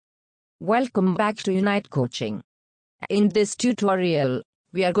Welcome back to Unite Coaching. In this tutorial,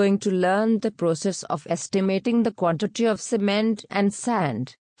 we are going to learn the process of estimating the quantity of cement and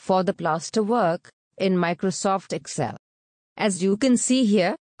sand for the plaster work in Microsoft Excel. As you can see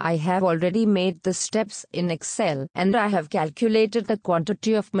here, I have already made the steps in Excel and I have calculated the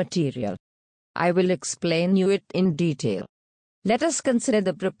quantity of material. I will explain you it in detail. Let us consider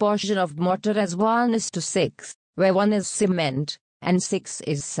the proportion of mortar as 1:6, where 1 is cement and 6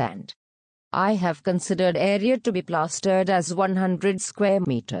 is sand. I have considered area to be plastered as 100 square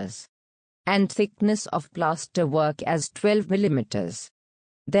meters and thickness of plaster work as 12 millimeters.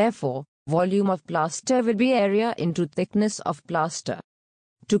 Therefore, volume of plaster will be area into thickness of plaster.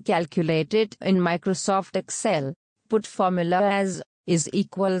 To calculate it in Microsoft Excel, put formula as is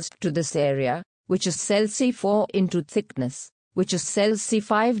equals to this area, which is cell C4 into thickness, which is cell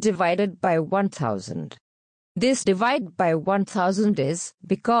C5 divided by 1000. This divide by 1000 is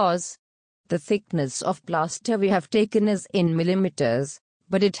because the thickness of plaster we have taken is in millimeters,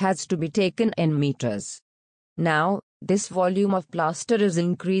 but it has to be taken in meters. Now, this volume of plaster is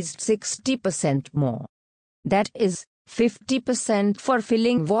increased 60% more. That is, 50% for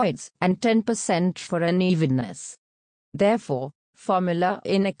filling voids and 10% for unevenness. Therefore, formula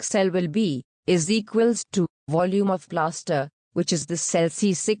in Excel will be is equals to volume of plaster, which is the cell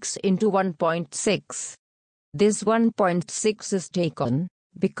C6 into 1.6. This 1.6 is taken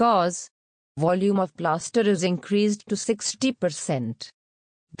because volume of plaster is increased to 60%.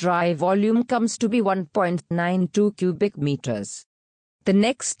 Dry volume comes to be 1.92 cubic meters. The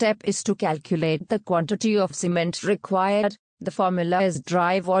next step is to calculate the quantity of cement required. The formula is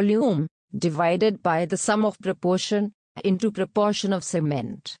dry volume divided by the sum of proportion into proportion of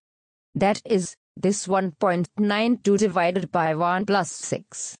cement. That is, this 1.92 divided by 1 plus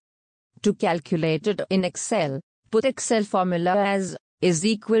 6. To calculate it in Excel, put Excel formula as is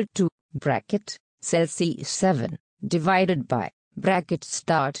equal to bracket cell C7 divided by bracket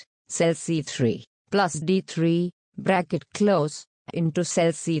start cell C3 plus D3 bracket close into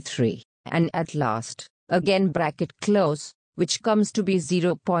cell C3 and at last again bracket close, which comes to be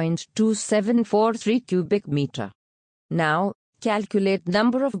 0.2743 cubic meter. Now calculate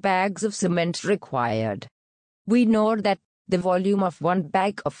number of bags of cement required. We know that the volume of one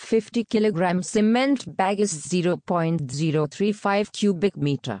bag of 50 kg cement bag is 0.035 cubic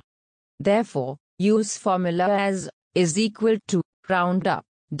meter. Therefore, use formula as is equal to round up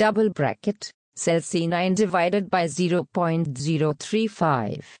double bracket cell C9 divided by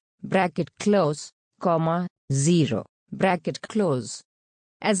 0.035 bracket close, comma 0 bracket close.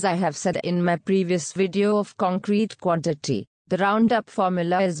 As I have said in my previous video of concrete quantity, the roundup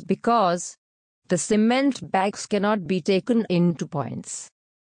formula is because the cement bags cannot be taken into points.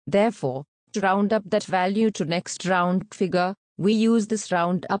 Therefore, to round up that value to next round figure, we use this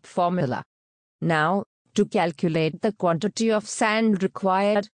roundup formula. Now, to calculate the quantity of sand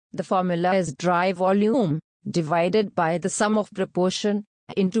required, the formula is dry volume divided by the sum of proportion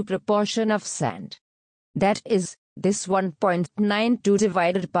into proportion of sand. That is, this 1.92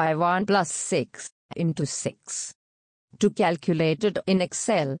 divided by 1 plus 6 into 6. To calculate it in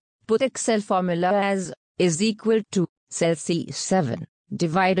Excel, put Excel formula as is equal to cell C7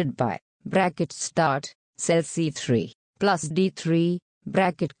 divided by bracket start cell C3 plus D3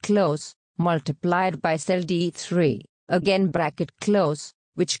 bracket close multiplied by cell D3 again bracket close,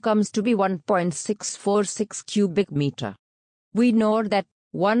 which comes to be 1.646 cubic meter. We know that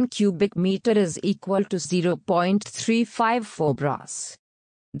 1 cubic meter is equal to 0.354 brass.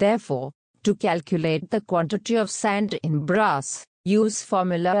 Therefore, to calculate the quantity of sand in brass, use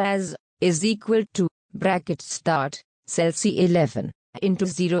formula as is equal to bracket start cell C11 into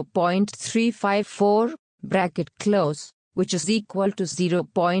 0.354 bracket close, which is equal to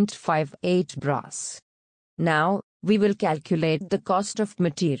 0.58 brass. Now, we will calculate the cost of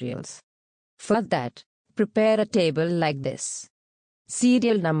materials. For that, prepare a table like this.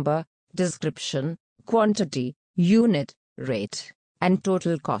 Serial number, description, quantity, unit, rate, and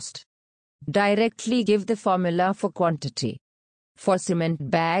total cost. Directly give the formula for quantity. For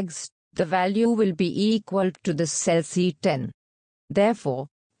cement bags, the value will be equal to the cell C10. Therefore,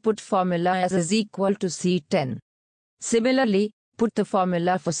 put formula as is equal to C10. Similarly, put the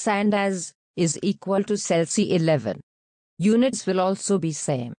formula for sand as is equal to cell C11. Units will also be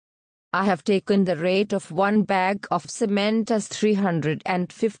same. I have taken the rate of one bag of cement as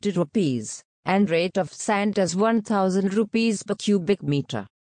 350 rupees and rate of sand as 1000 rupees per cubic meter.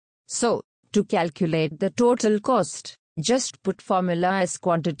 So, to calculate the total cost, just put formula as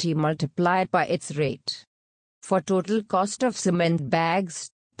quantity multiplied by its rate. For total cost of cement bags,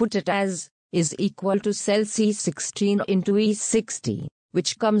 put it as is equal to cell C16 into E16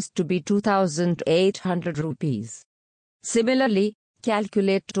 which comes to be 2,800 rupees. Similarly,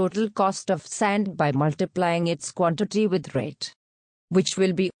 calculate total cost of sand by multiplying its quantity with rate, which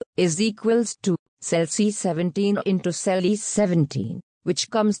will be is equals to cell C17 into cell E17, which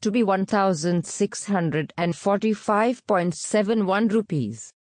comes to be 1,645.71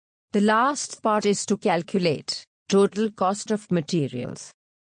 rupees. The last part is to calculate total cost of materials.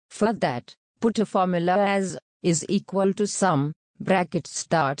 For that, put a formula as is equal to sum, bracket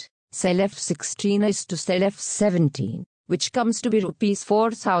start, cell F16 is to cell F17, which comes to be rupees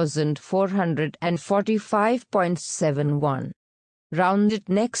 4,445.71. Round it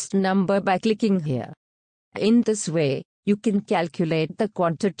next number by clicking here. In this way, you can calculate the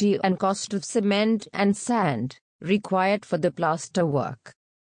quantity and cost of cement and sand required for the plaster work.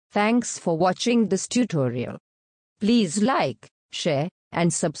 Thanks for watching this tutorial. Please like, share,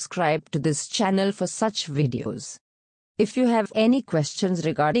 and subscribe to this channel for such videos. If you have any questions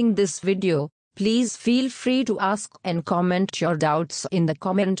regarding this video, please feel free to ask and comment your doubts in the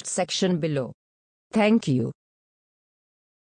comment section below. Thank you.